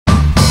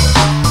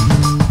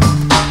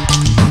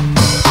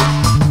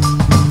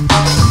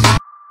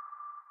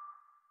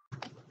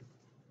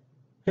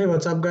Hey,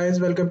 what's up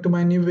guys? Welcome to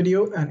my new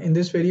video, and in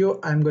this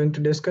video I'm going to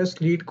discuss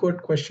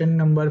Leetcode question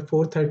number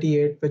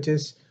 438, which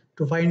is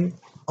to find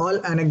all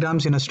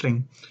anagrams in a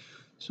string.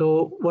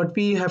 So what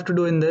we have to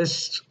do in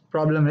this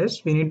problem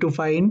is we need to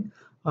find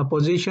a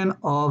position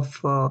of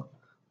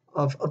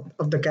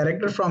the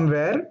character from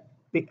where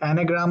the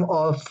anagram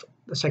of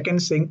the second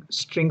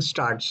string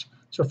starts.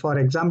 So for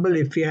example,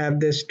 if we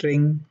have this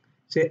string,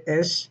 say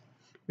S,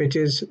 which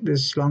is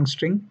this long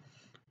string,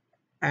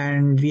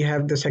 and we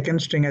have the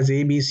second string as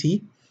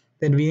ABC,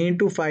 then we need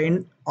to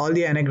find all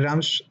the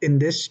anagrams in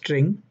this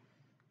string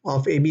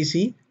of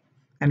ABC,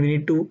 and we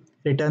need to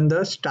return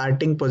the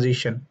starting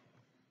position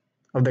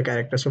of the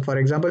character. So for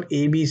example,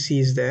 ABC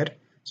is there,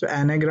 so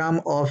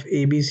anagram of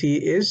ABC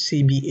is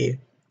CBA.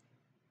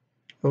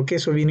 Okay,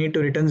 so we need to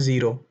return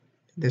 0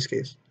 in this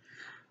case.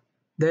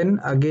 Then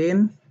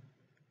again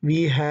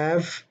we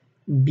have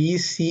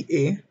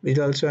BCA, which is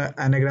also an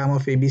anagram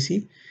of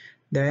ABC.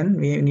 Then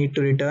we need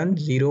to return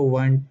 0,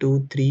 1,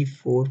 2, 3,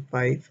 4,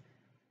 5,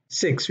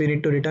 6. We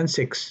need to return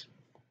 6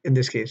 in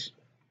this case.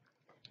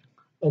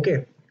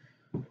 Okay,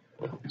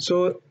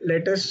 so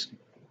let us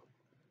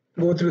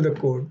go through the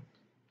code.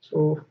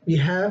 So we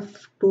have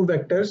two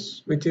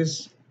vectors, which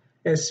is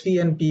SV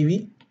and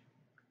PV,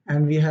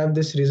 and we have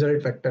this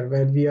result vector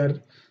where we are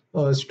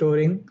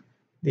storing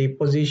the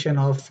position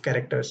of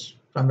characters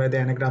from where the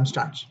anagram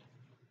starts.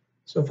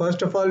 So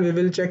first of all, we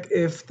will check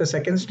if the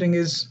second string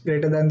is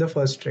greater than the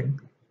first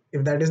string.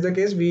 If that is the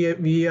case, we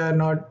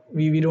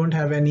don't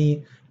have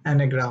any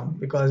anagram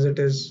because it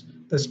is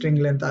the string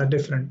length are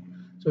different.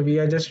 So we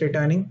are just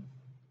returning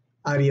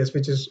res,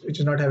 which is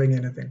not having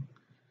anything.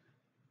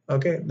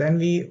 Okay, then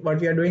what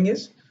we are doing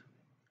is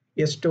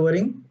we are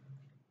storing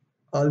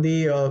all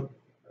the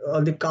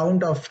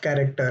count of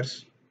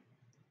characters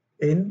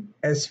in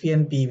SV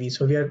and PV.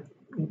 So we are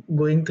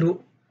going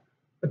through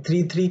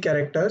three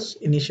characters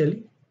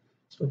initially.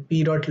 So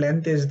p dot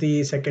length is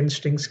the second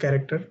string's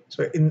character.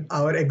 So in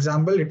our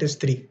example, it is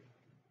 3.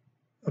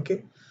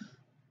 Okay.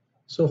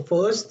 So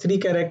first 3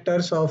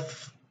 characters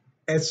of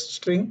S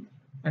string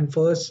and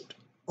first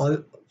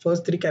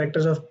 3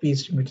 characters of P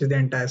string, which is the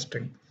entire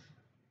string.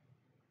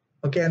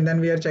 Okay, and then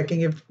we are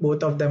checking if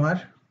both of them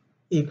are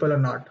equal or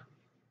not.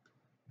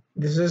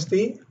 This is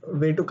the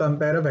way to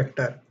compare a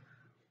vector.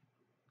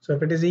 So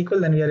if it is equal,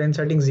 then we are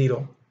inserting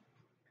 0.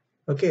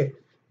 Okay,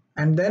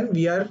 and then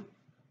we are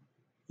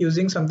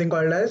using something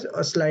called as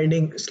a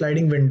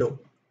sliding window.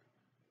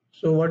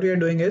 So what we are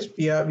doing is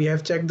we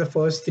have checked the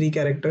first 3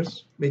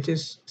 characters, which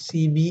is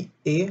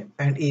CBA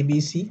and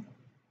ABC.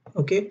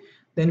 Okay,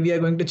 then we are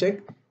going to check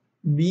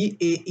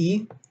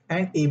BAE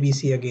and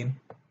ABC again.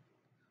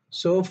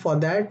 So for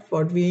that,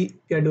 what we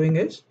are doing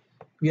is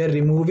we are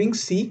removing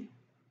C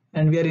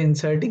and we are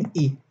inserting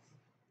E.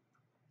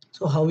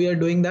 So how we are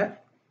doing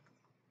that?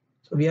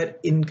 So we are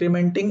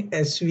incrementing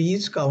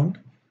SV's count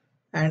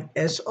and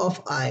S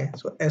of I.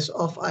 So S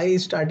of I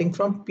is starting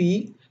from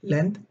P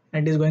length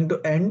and is going to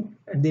end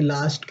at the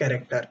last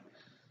character.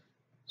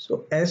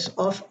 So S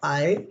of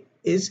I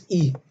is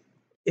E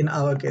in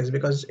our case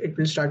because it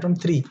will start from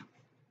 3.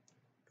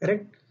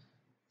 Correct?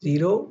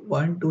 0,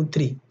 1, 2,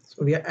 3.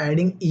 So we are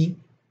adding E.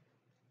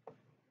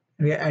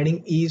 We are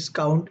adding E's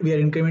count. We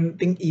are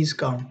incrementing E's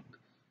count.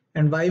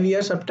 And why we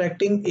are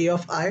subtracting A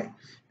of I?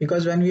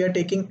 Because when we are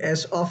taking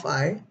S of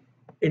I,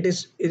 it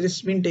is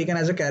been taken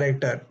as a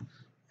character.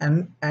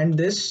 And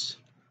this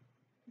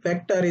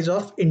vector is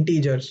of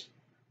integers,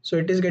 so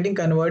it is getting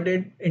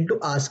converted into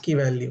ASCII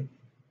value.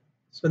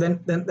 So then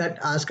that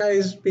ASCII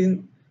is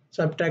been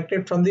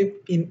subtracted from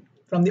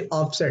the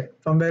offset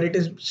from where it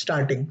is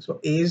starting. So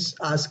A's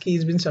ASCII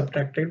has been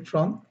subtracted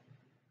from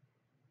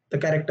the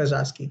character's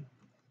ASCII.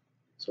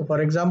 So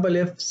for example,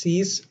 if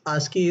C's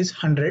ASCII is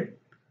 100,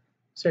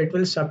 so it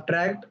will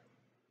subtract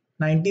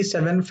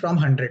 97 from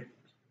 100,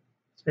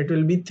 so it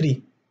will be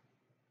 3.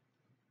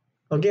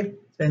 Okay,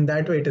 so in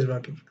that way it is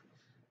working.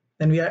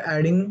 Then we are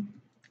adding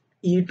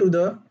E to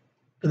the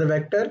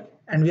vector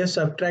and we are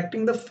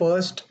subtracting the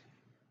first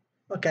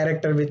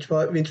character which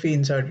we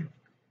inserted.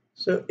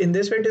 So in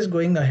this way it is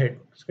going ahead.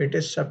 So it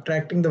is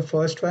subtracting the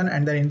first one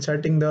and then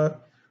inserting the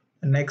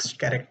next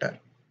character.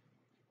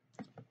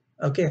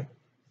 Okay,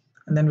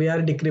 and then we are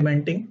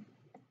decrementing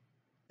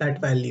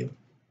that value.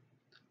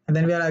 And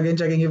then we are again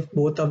checking if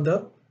both of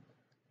the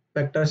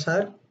vectors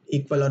are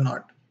equal or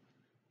not.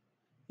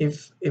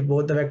 If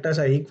both the vectors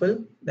are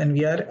equal, then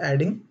we are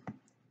adding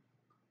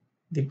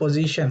the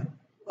position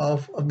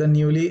of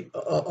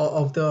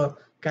the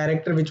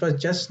character which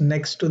was just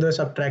next to the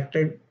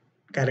subtracted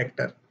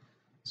character.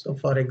 So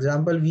for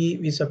example,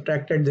 we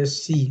subtracted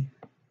this C.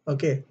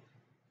 Okay,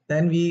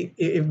 then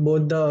if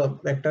both the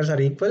vectors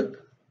are equal,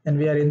 then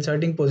we are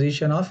inserting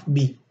position of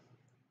B.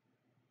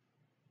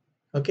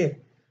 Okay,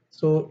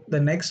 so the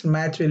next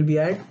match will be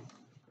at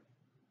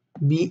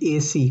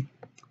BAC.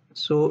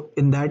 So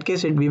in that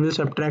case, we will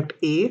subtract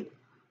A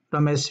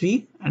from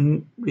SV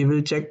and we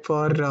will check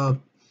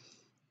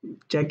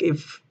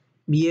if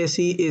BAC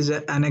is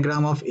an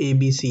anagram of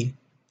ABC.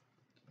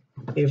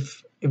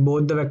 If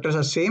both the vectors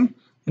are same,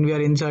 then we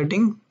are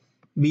inserting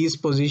B's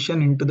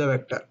position into the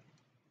vector.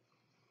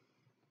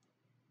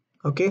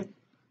 Okay,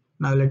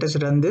 now let us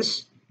run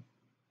this.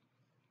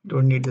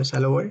 Don't need this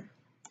hello world.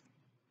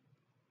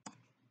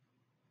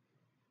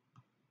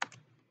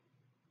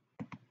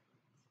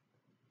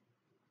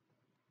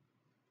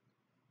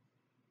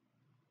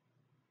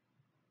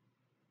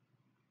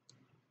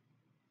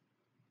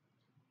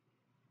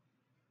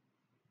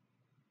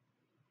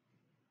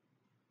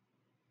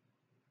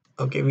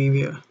 Okay,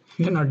 we're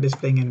not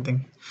displaying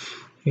anything.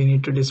 We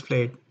need to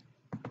display it.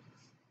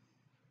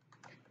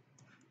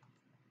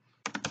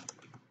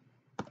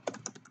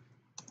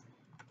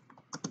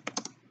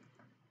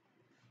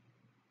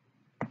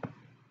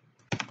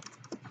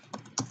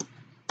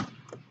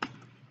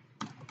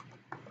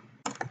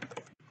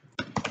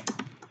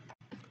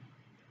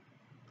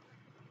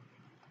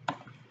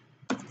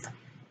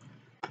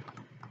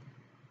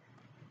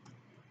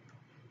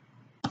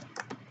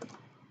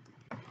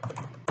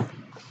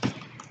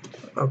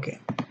 Okay.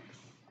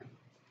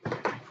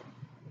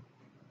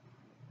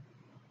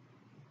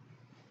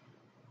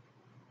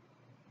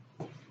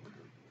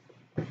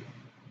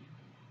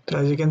 So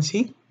as you can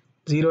see,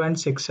 0 and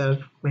 6 are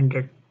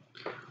printed.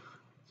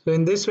 So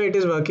in this way it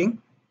is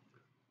working.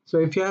 So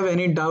if you have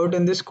any doubt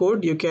in this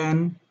code, you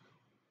can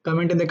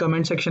comment in the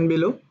comment section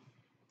below.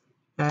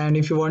 And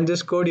if you want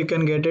this code, you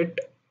can get it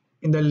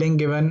in the link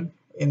given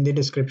in the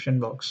description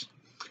box.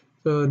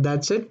 So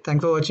that's it.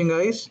 Thanks for watching,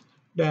 guys.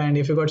 And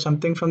if you got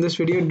something from this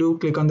video, do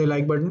click on the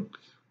like button,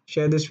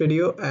 share this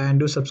video, and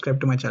do subscribe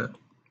to my channel.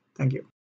 Thank you.